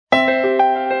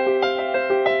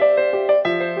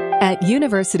At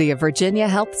University of Virginia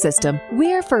Health System,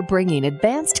 we're for bringing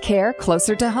advanced care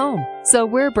closer to home. So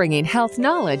we're bringing health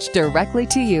knowledge directly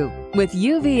to you with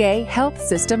UVA Health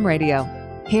System Radio.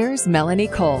 Here's Melanie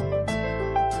Cole.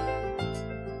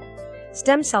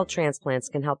 Stem cell transplants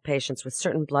can help patients with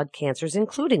certain blood cancers,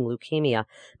 including leukemia.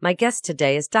 My guest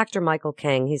today is Dr. Michael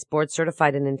Kang. He's board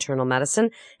certified in internal medicine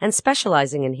and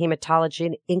specializing in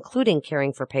hematology, including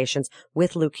caring for patients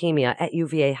with leukemia at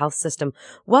UVA Health System.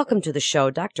 Welcome to the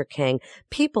show, Dr. Kang.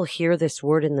 People hear this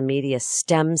word in the media,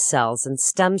 stem cells and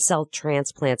stem cell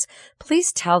transplants.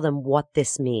 Please tell them what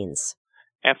this means.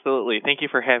 Absolutely. Thank you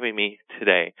for having me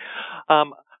today.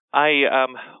 I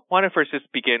want to first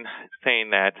just begin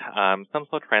saying that stem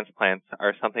cell transplants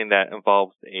are something that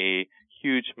involves a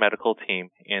huge medical team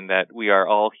and that we are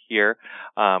all here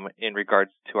in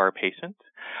regards to our patients.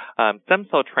 Stem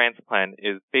cell transplant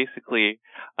is basically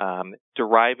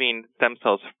deriving stem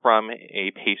cells from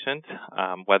a patient,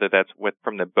 whether that's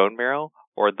from the bone marrow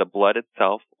or the blood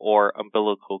itself or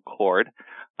umbilical cord.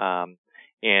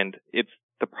 And it's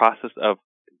the process of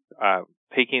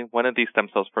taking one of these stem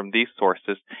cells from these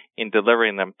sources and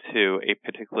delivering them to a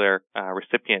particular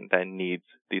recipient that needs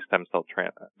the stem cell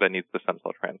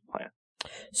transplant.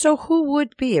 So who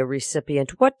would be a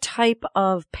recipient? What type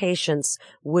of patients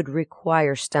would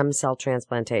require stem cell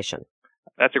transplantation?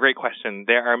 That's a great question.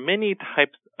 There are many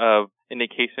types of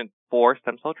indications for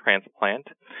stem cell transplant.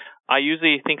 I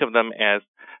usually think of them as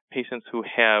patients who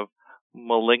have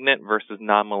malignant versus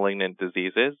non-malignant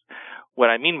diseases. What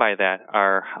I mean by that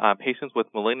are patients with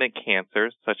malignant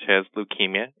cancers, such as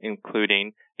leukemia,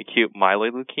 including acute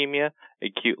myeloid leukemia,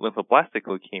 acute lymphoblastic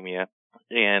leukemia,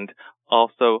 and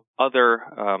also other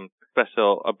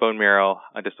special bone marrow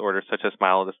disorders, such as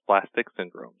myelodysplastic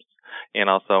syndromes, and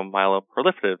also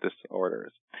myeloproliferative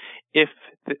disorders. If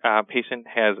the patient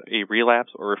has a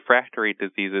relapse or refractory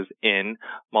diseases in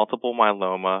multiple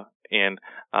myeloma and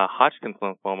Hodgkin's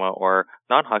lymphoma or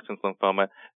non-Hodgkin's lymphoma,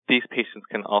 these patients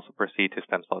can also proceed to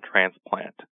stem cell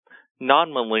transplant.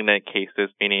 Non-malignant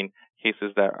cases, meaning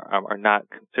cases that are not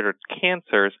considered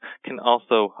cancers, can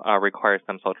also require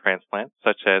stem cell transplant,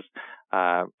 such as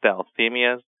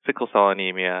thalassemia, sickle cell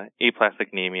anemia, aplastic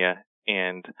anemia,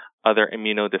 and other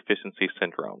immunodeficiency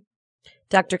syndrome.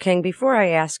 Dr. Kang, before I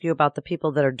ask you about the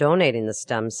people that are donating the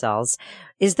stem cells,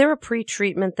 is there a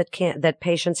pre-treatment that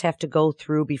patients have to go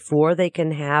through before they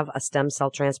can have a stem cell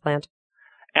transplant?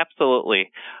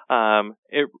 Absolutely.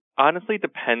 It honestly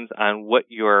depends on what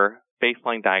your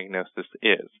baseline diagnosis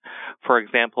is. For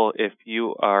example, if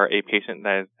you are a patient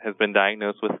that has been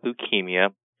diagnosed with leukemia,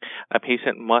 a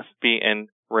patient must be in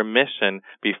remission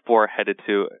before headed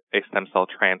to a stem cell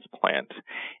transplant.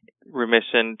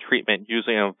 Remission treatment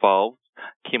usually involves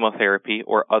chemotherapy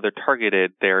or other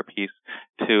targeted therapies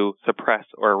to suppress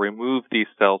or remove these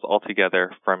cells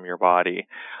altogether from your body.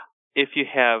 If you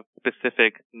have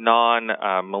specific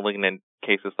non-malignant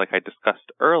cases like I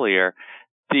discussed earlier,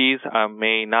 these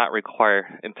may not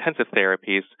require intensive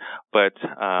therapies, but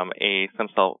a stem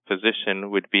cell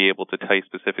physician would be able to tell you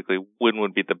specifically when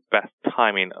would be the best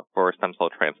timing for a stem cell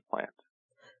transplant.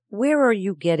 Where are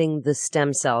you getting the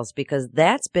stem cells? Because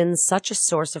that's been such a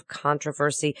source of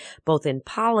controversy, both in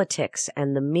politics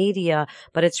and the media,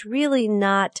 but it's really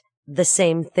not the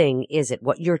same thing, is it,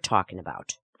 what you're talking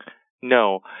about?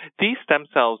 No, these stem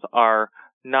cells are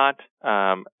not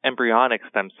embryonic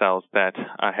stem cells that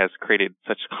has created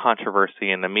such controversy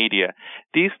in the media.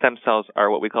 These stem cells are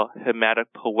what we call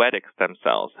hematopoietic stem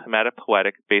cells.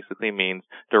 Hematopoietic basically means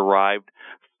derived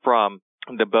from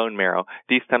the bone marrow.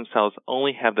 These stem cells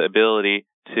only have the ability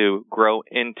to grow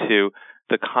into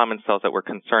the common cells that we're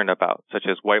concerned about, such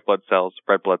as white blood cells,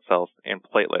 red blood cells, and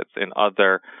platelets, and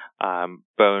other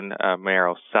bone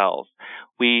marrow cells.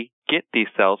 We get these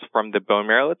cells from the bone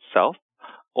marrow itself,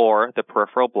 or the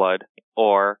peripheral blood,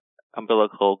 or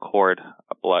umbilical cord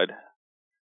blood.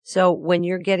 So when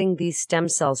you're getting these stem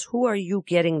cells, who are you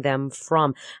getting them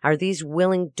from? Are these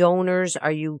willing donors?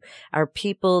 Are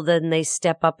people, then they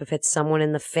step up if it's someone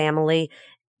in the family?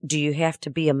 Do you have to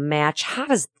be a match? How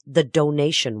does the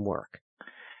donation work?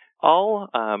 All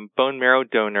bone marrow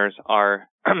donors are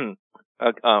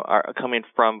coming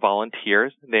from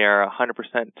volunteers. They are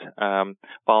 100%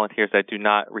 volunteers that do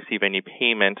not receive any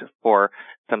payment for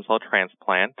stem cell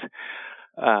transplant.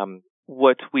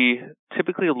 What we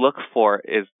typically look for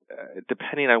is,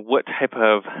 depending on what type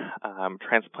of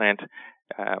transplant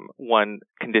one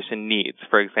condition needs.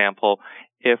 For example,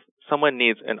 if someone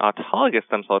needs an autologous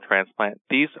stem cell transplant,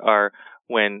 these are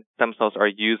when stem cells are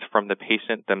used from the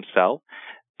patient themselves.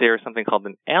 There is something called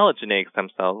an allogeneic stem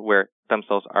cell, where stem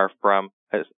cells are from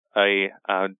a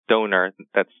donor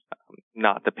that's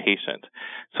not the patient.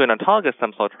 So an autologous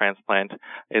stem cell transplant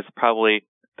is probably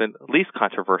the least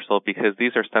controversial because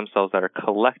these are stem cells that are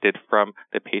collected from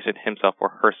the patient himself or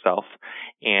herself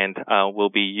and will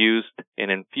be used and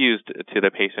infused to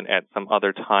the patient at some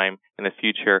other time in the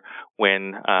future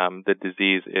when the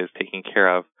disease is taken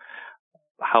care of.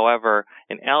 However,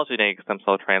 an allogeneic stem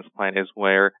cell transplant is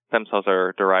where stem cells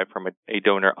are derived from a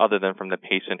donor other than from the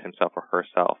patient himself or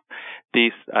herself.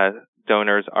 These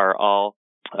donors are all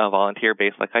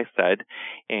volunteer-based, like I said,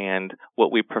 and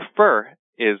what we prefer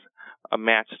is a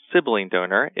matched sibling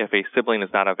donor. If a sibling is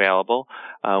not available,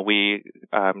 we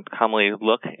commonly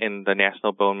look in the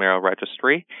National Bone Marrow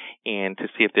Registry and to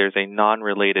see if there's a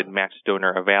non-related matched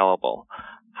donor available.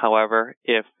 However,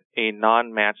 if a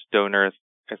non-matched donor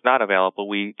is not available,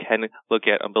 we can look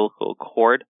at umbilical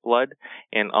cord blood,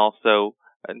 and also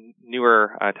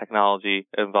newer technology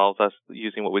involves us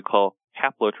using what we call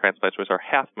haplotransplants, which are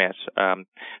half-matched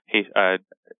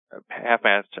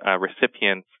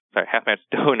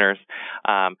donors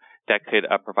that could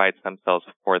provide stem cells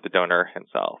for the donor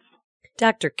himself.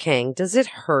 Dr. King, does it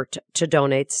hurt to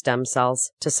donate stem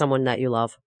cells to someone that you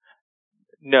love?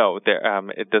 No,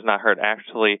 it does not hurt.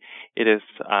 Actually, it is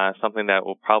something that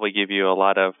will probably give you a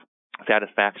lot of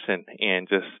satisfaction and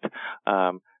just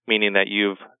meaning that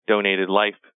you've donated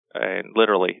life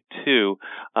literally to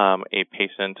a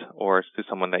patient or to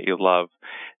someone that you love.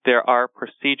 There are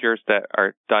procedures that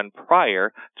are done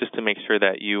prior just to make sure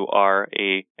that you are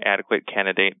a adequate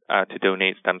candidate to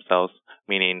donate stem cells,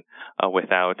 meaning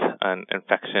without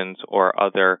infections or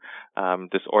other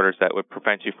disorders that would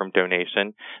prevent you from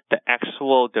donation. The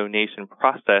actual donation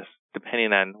process,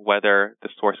 depending on whether the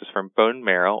source is from bone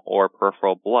marrow or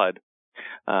peripheral blood,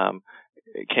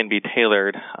 can be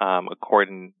tailored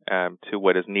according to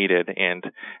what is needed. And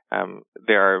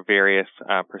there are various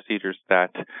procedures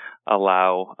that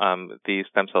allow these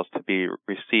stem cells to be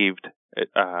received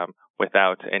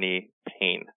without any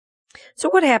pain. So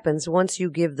what happens once you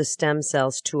give the stem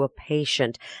cells to a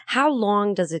patient? How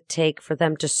long does it take for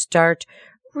them to start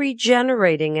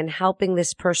regenerating and helping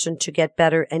this person to get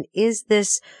better? And is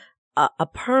this a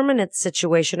permanent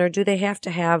situation, or do they have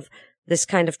to have this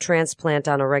kind of transplant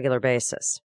on a regular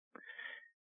basis?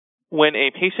 When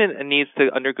a patient needs to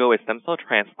undergo a stem cell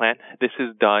transplant, this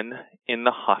is done in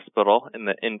the hospital in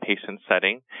the inpatient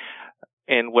setting.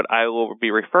 And what I will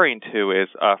be referring to is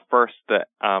first the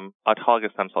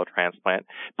autologous stem cell transplant.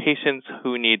 Patients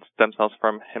who need stem cells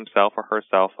from himself or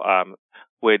herself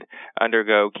would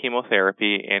undergo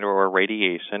chemotherapy and or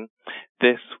radiation.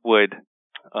 This would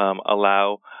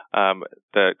allow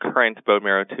the current bone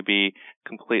marrow to be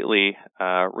completely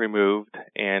removed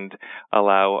and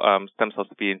allow stem cells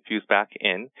to be infused back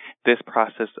in. This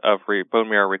process of bone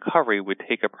marrow recovery would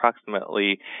take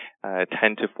approximately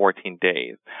 10 to 14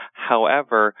 days.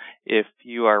 However, if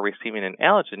you are receiving an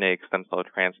allogeneic stem cell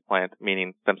transplant,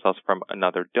 meaning stem cells from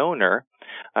another donor,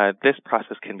 this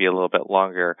process can be a little bit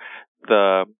longer.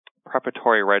 The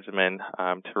preparatory regimen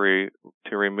to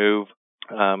remove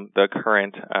the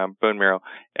current bone marrow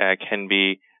can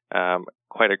be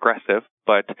quite aggressive,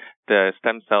 but the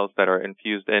stem cells that are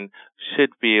infused in should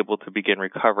be able to begin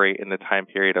recovery in the time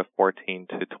period of 14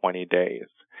 to 20 days.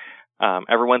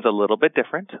 Everyone's a little bit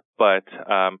different, but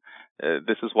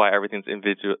this is why everything's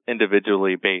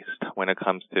individually based when it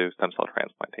comes to stem cell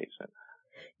transplantation.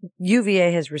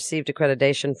 UVA has received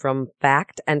accreditation from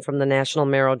FACT and from the National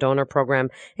Marrow Donor Program.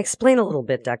 Explain a little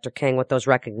bit, Dr. King, what those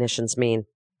recognitions mean.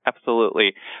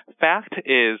 Absolutely. FACT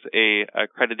is a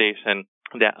accreditation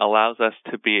that allows us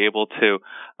to be able to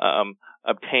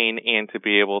obtain and to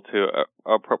be able to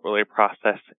appropriately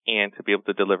process and to be able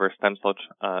to deliver stem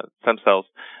cells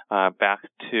back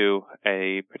to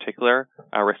a particular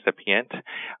recipient.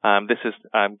 This is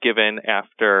given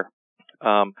after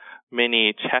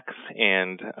many checks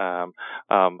and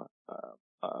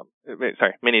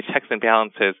many checks and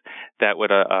balances that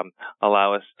would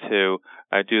allow us to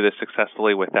do this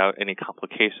successfully without any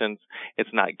complications.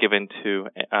 It's not given to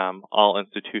all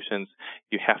institutions.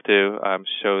 You have to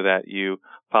show that you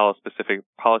follow specific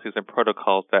policies and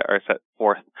protocols that are set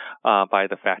forth by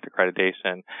the FACT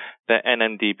accreditation. The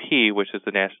NMDP, which is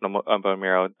the National Bone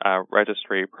Marrow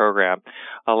Registry Program,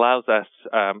 allows us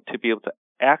to be able to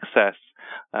access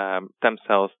stem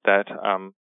cells that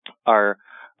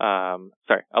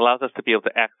allows us to be able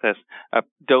to access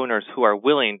donors who are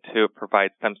willing to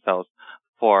provide stem cells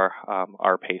for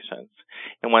our patients.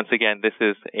 And once again, this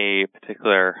is a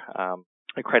particular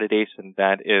accreditation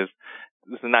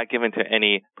this is not given to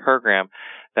any program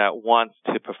that wants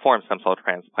to perform stem cell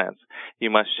transplants.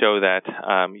 You must show that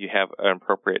you have an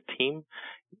appropriate team,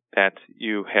 that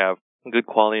you have good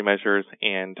quality measures,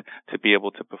 and to be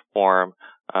able to perform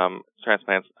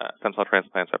transplants, stem cell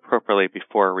transplants appropriately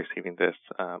before receiving this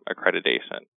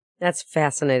accreditation. That's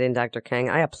fascinating, Dr. Kang.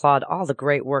 I applaud all the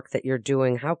great work that you're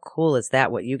doing. How cool is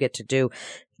that, what you get to do?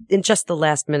 In just the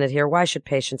last minute here, why should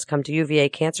patients come to UVA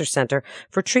Cancer Center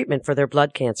for treatment for their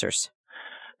blood cancers?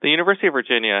 The University of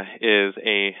Virginia is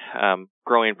a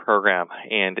growing program,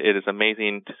 and it is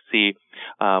amazing to see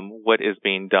what is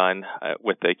being done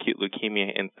with the acute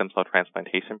leukemia and stem cell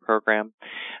transplantation program.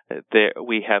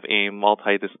 We have a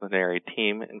multidisciplinary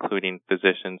team, including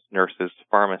physicians, nurses,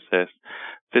 pharmacists,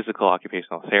 physical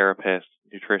occupational therapists,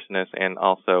 nutritionists, and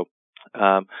also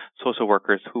social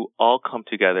workers who all come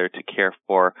together to care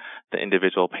for the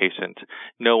individual patient.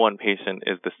 No one patient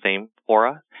is the same for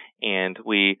us, and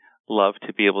we love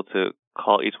to be able to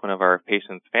call each one of our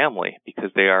patients family because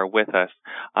they are with us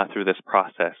through this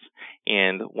process.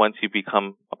 And once you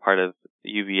become a part of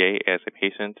UVA as a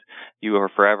patient, you are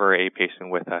forever a patient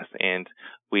with us. And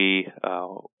we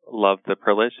love the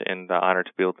privilege and the honor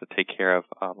to be able to take care of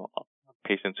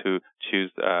patients who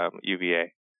choose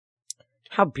UVA.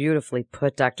 How beautifully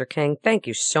put, Dr. Kang. Thank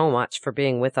you so much for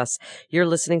being with us. You're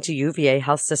listening to UVA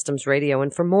Health Systems Radio,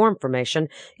 and for more information,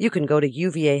 you can go to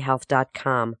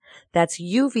uvahealth.com. That's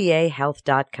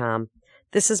uvahealth.com.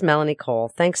 This is Melanie Cole.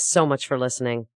 Thanks so much for listening.